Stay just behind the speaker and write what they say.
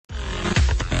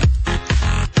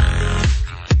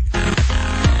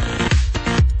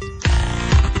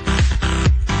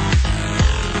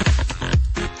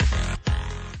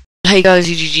Hey guys,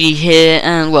 ZGG here,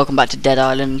 and welcome back to Dead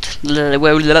Island. Where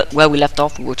we left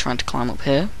off, we were trying to climb up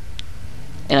here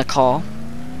in a car.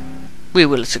 We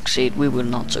will succeed. We will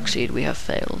not succeed. We have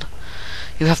failed.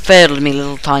 You have failed me,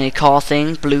 little tiny car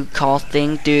thing, blue car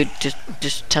thing, dude.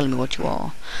 Just tell me what you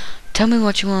are. Tell me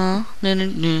what you are.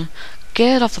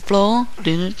 Get off the floor.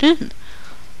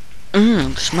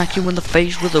 Smack you in the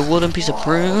face with a wooden piece of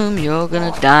broom. You're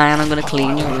gonna die, and I'm gonna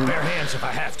clean your room.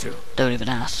 Don't even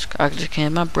ask. I can just hear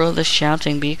my brother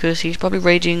shouting because he's probably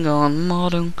raging on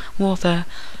Modern Warfare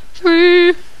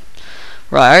 3.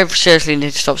 Right, I seriously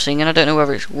need to stop singing. I don't know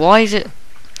whether it's I don't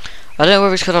know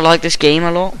whether it's because I like this game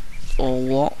a lot or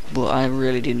what, but I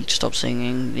really do need to stop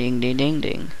singing. Ding ding ding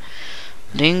ding.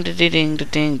 Ding ding ding ding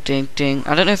ding ding ding.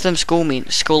 I don't know if them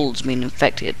skulls mean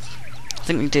infected. I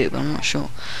think we do, but I'm not sure.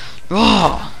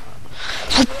 Oh,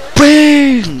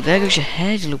 bang! There goes your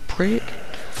head, you little prick.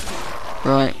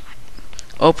 Right.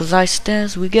 Up thy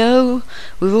stairs we go.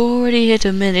 We've already hit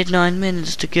 9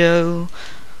 minutes to go.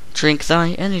 Drink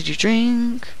thy energy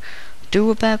drink.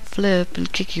 Do a backflip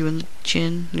and kick you in the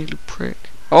chin, you little prick.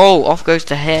 Oh, off goes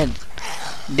the head.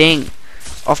 Ding.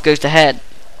 Off goes the head.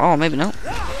 Oh, maybe not.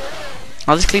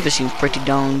 Oh, this cleaver seems pretty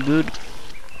darn good.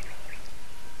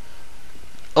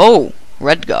 Oh,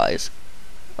 red guys.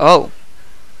 Oh,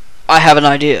 I have an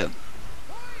idea.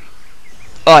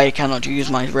 I cannot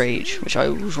use my rage, which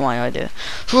was my idea.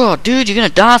 Oh, dude, you're gonna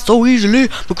die so easily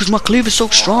because my cleaver's so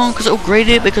strong, because I upgraded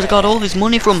it, because I got all this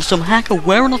money from some hacker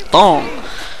wearing a thong.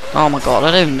 Oh my god,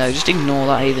 I don't even know, just ignore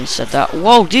that I even said that.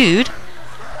 Whoa, dude!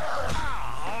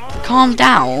 Calm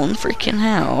down, freaking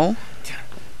hell.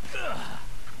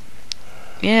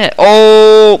 Yeah,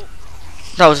 oh!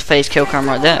 That was a face kill cam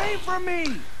right there.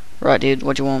 Right, dude,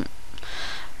 what do you want?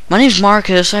 My name's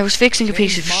Marcus. I was fixing a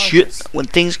piece of shit when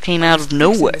things came out of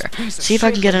nowhere. See if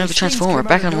I can get another transformer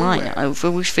back online. I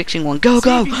was fixing one. Go,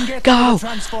 go, go!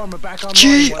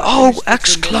 G-O!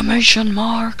 Exclamation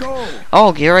mark!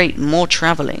 Oh, great, more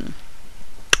traveling.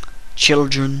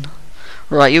 Children.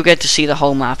 Right, you get to see the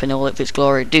whole map in all of its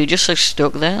glory. Dude, you're so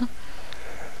stuck there.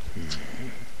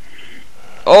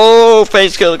 Oh,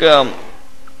 face kill cam.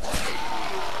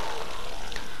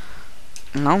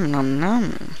 Nom nom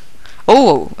nom.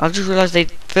 Oh, I just realised they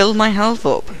filled my health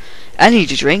up.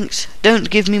 Energy drinks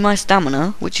don't give me my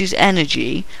stamina, which is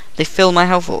energy. They fill my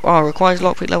health up. Oh, requires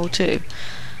lockpick level 2.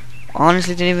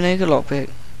 Honestly, didn't even know you could lockpick.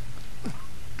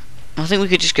 I think we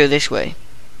could just go this way.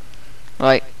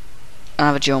 Right, I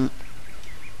have a jump.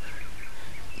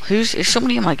 Is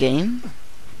somebody in my game?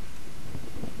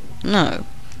 No,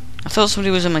 I thought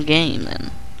somebody was in my game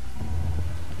then.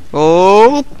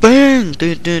 Oh, bang!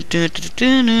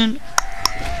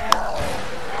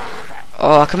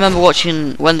 Oh, I can remember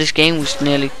watching when this game was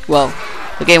nearly, well,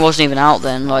 the game wasn't even out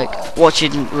then, like,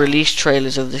 watching release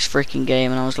trailers of this freaking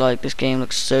game, and I was like, this game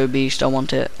looks so beast, I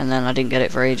want it, and then I didn't get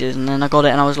it for ages, and then I got it,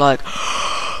 and I was like,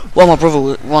 well, my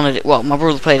brother wanted it, well, my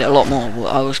brother played it a lot more, but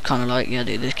I was kind of like, yeah,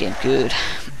 dude, this game's good.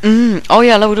 Oh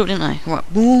yeah, I leveled up, didn't I?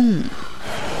 Right, boom!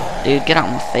 Dude, get out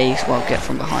of my face, well, get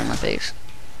from behind my face.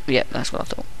 Yep, that's what I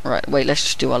thought. Right, wait, let's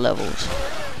just do our levels.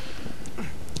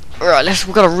 Right,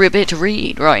 we've got a bit to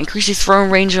read. Right, increases throw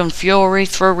range on Fury,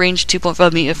 throw range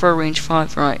 2.5 meter, throw range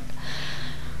 5. Right.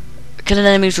 Killing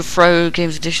enemies with throw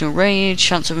gains additional range,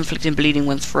 chance of inflicting bleeding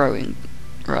when throwing.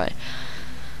 Right.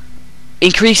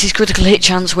 Increases critical hit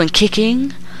chance when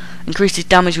kicking. Increases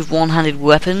damage with one-handed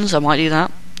weapons. I might do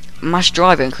that. Mash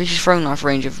driver increases throwing knife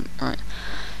range of. Right.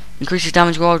 Increases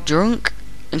damage while drunk.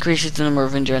 Increases the number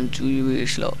of injury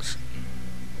slots.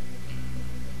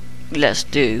 Let's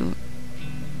do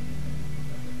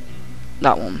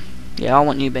that one. Yeah, I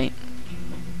want new bait.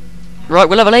 Right,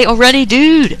 we're level 8 already,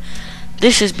 dude!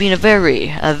 This has been a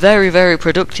very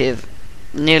productive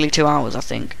nearly 2 hours, I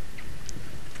think.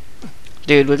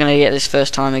 Dude, we're gonna get this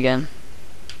first time again.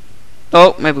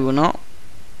 Oh, maybe we're not.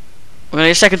 We're gonna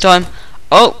get a second time.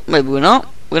 Oh, maybe we're not.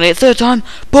 We're gonna get a third time.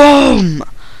 Boom!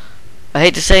 I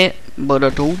hate to say it, but I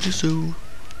told you so.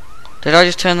 Did I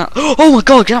just turn that? Oh my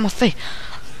god, get out of my face!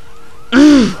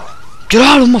 Get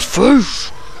out of my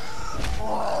face!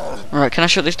 Alright, can I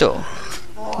shut this door?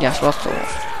 Yes, last door.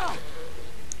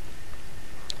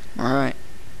 Alright.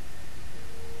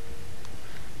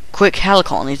 Quick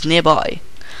Helicon is nearby.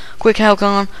 Quick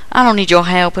Helicon, I don't need your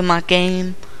help in my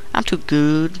game. I'm too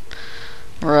good.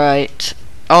 Right.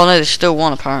 Oh no, there's still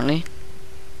one apparently.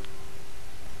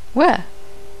 Where?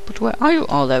 But where are you?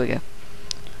 Oh, there we go.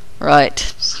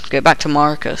 Right. Go back to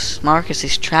Marcus. Marcus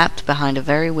is trapped behind a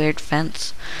very weird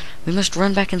fence. We must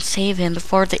run back and save him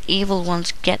before the evil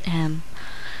ones get him.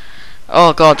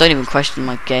 Oh god, don't even question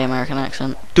my gay American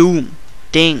accent. Doom.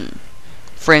 Ding.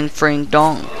 Fring fring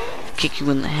dong. kick you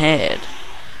in the head.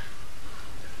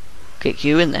 Kick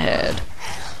you in the head.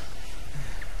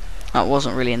 That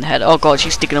wasn't really in the head. Oh god,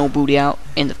 she's sticking her booty out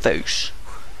in the face.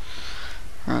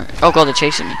 Right. Oh god, they're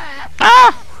chasing me.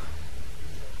 Ah!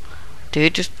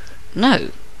 Dude, just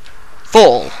no.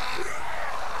 Fall.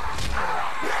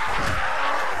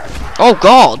 Oh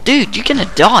god, dude, you're gonna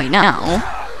die now.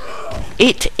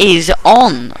 It is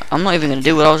on. I'm not even gonna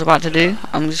do what I was about to do.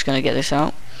 I'm just gonna get this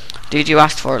out. Dude, you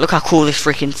asked for it. Look how cool this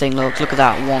freaking thing looks. Look at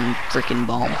that one freaking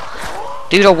bomb.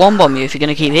 Dude, I'll one bomb you if you're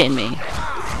gonna keep hitting me.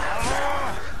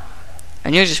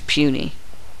 And you're just puny.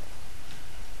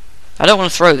 I don't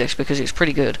want to throw this because it's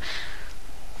pretty good.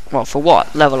 Well, for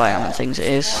what level I am and things it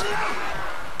is.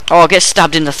 Oh, I'll get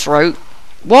stabbed in the throat.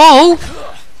 Whoa!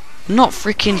 Not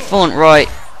freaking fun. Right.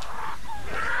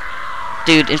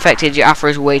 Dude, infected, your afro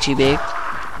is way too big.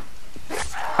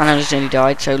 And I just nearly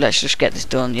died, so let's just get this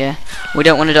done, yeah? We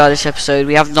don't want to die this episode.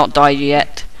 We have not died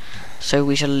yet. So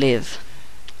we shall live.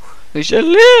 We shall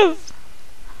live!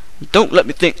 Don't let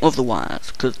me think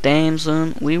otherwise, cause damn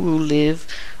son, we will live.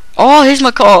 Oh, here's my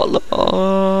car.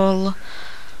 Lol.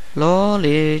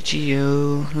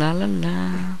 Lolligio. La la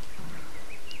la.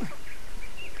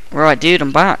 Right, dude,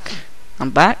 I'm back.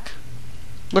 I'm back.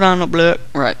 But I'm not black.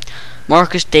 Right.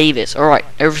 Marcus Davis. Alright,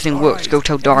 everything works. Go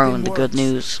tell Darwin the good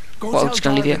news. Well, I'm just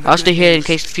gonna leave you. I'll stay here in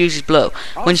case the fuses blow.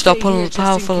 When you start pulling the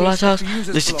power for the lighthouse,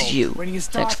 listen to you.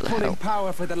 Thanks for the help.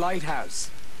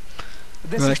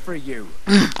 Right.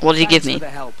 What did he give me?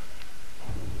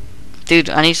 Dude,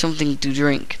 I need something to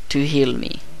drink to heal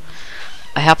me.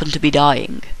 I happen to be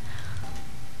dying.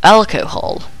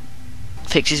 Alcohol.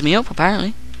 Fixes me up,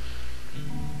 apparently.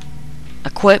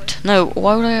 Equipped? No,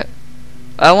 why would I...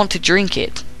 I want to drink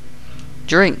it.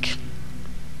 Drink.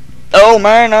 Oh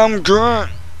man, I'm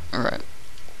drunk. Alright.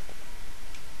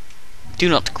 Do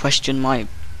not question my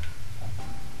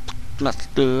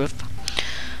stuff.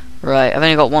 Right, I've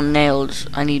only got one nails.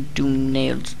 I need 2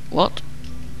 nails. What?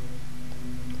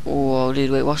 Oh,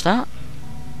 dude, wait, what's that?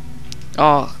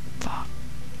 Oh, fuck.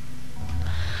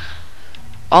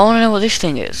 I wanna know what this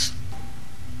thing is.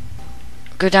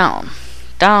 Go down.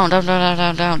 Down, down, down,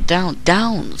 down, down, down,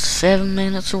 down. 7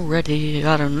 minutes already.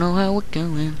 I don't know how we're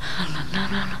going.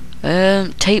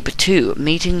 Tape 2.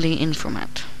 Meeting the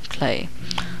informant. Play.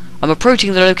 I'm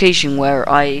approaching the location where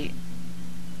I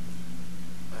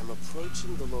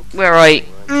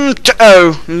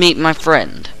meet my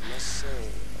friend.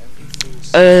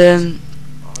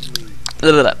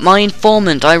 My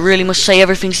informant, I really must say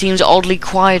everything seems oddly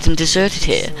quiet and deserted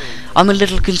here. I'm a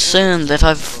little concerned that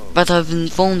I've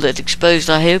informed it exposed.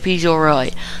 I hope he's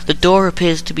alright. The door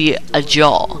appears to be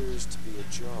ajar.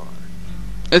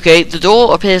 Okay, the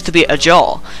door appears to be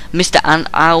ajar. Mr.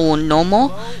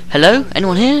 Anomo? Hello?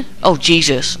 Anyone here? Oh,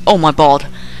 Jesus. Oh, my God.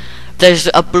 There's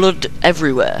blood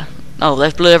everywhere. Oh,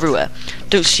 there's blood everywhere.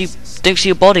 Don't see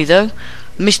a body, though.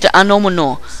 Mr.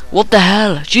 Anomono. What the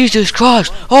hell? Jesus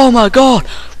Christ. Oh, my God.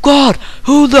 God,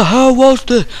 who the hell was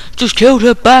this? Just killed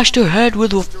her, bashed her head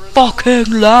with a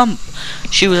fucking lamp.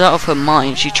 She was out of her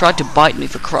mind. She tried to bite me,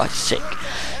 for Christ's sake.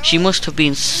 She must have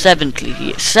been 70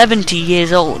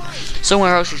 years old.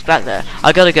 Somewhere else is back there.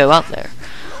 I gotta go out there.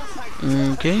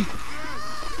 Okay.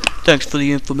 Thanks for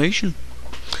the information.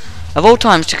 Of all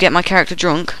times to get my character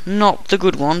drunk, not the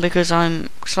good one, because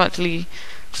I'm slightly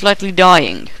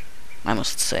dying, I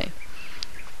must say.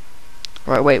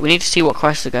 Right, wait, we need to see what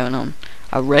quests are going on.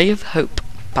 A ray of hope.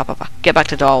 Get back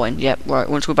to Darwin. Yep, right,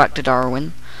 once we're back to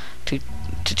Darwin, to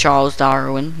Charles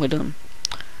Darwin, we're done.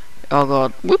 Oh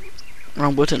god, whoop,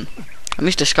 wrong button. I'm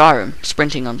used to Skyrim,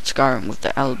 sprinting on Skyrim with the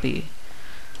LB.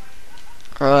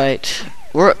 Right,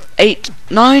 we're at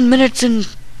 9 minutes and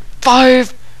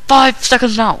 5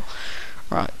 seconds now.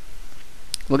 Right,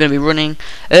 we're going to be running.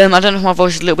 I don't know if my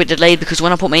voice is a little bit delayed because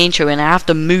when I put my intro in, I have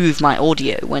to move my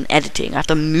audio when editing. I have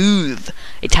to move.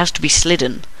 It has to be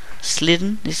slidden.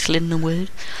 Slidden? Is slidden a word?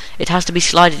 It has to be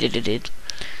slided a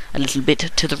little bit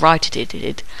to the right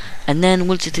and then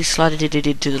once it is slided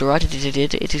to the right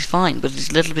it is fine, but it's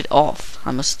a little bit off, I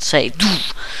must say.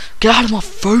 Get out of my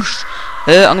face!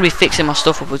 I'm going to be fixing my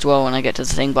stuff up as well when I get to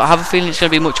the thing, but I have a feeling it's going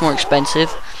to be much more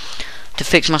expensive to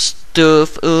fix my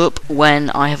stuff up when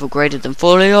I have upgraded them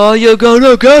fully. Are you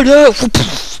gonna get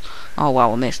it? Oh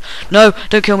wow, I missed. No,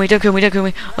 don't kill me, don't kill me, don't kill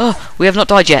me. Oh, we have not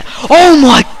died yet. Oh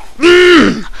my...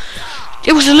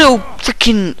 It was a little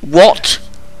freaking... What?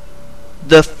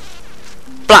 The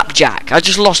flapjack. I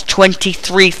just lost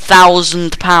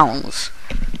 £23,000.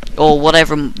 Or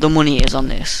whatever the money is on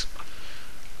this.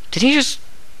 Did he just...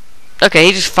 Okay,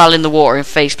 he just fell in the water and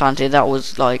face planted. That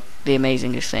was like the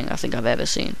amazingest thing I think I've ever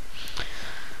seen.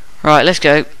 Right, let's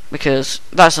go. because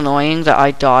that's annoying that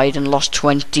I died and lost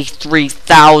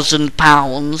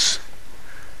 £23,000.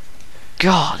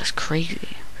 God, that's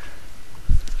crazy.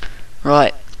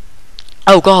 Right.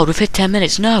 Oh god, we've hit 10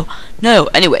 minutes. No.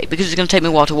 Anyway, because it's going to take me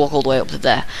a while to walk all the way up to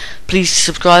there, please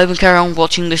subscribe and carry on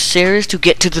watching this series to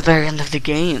get to the very end of the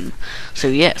game. So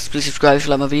yes, please subscribe if you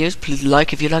like my videos, please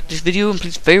like if you like this video, and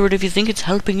please favorite if you think it's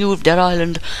helping you with Dead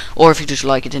Island, or if you just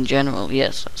like it in general.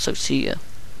 Yes, so see ya.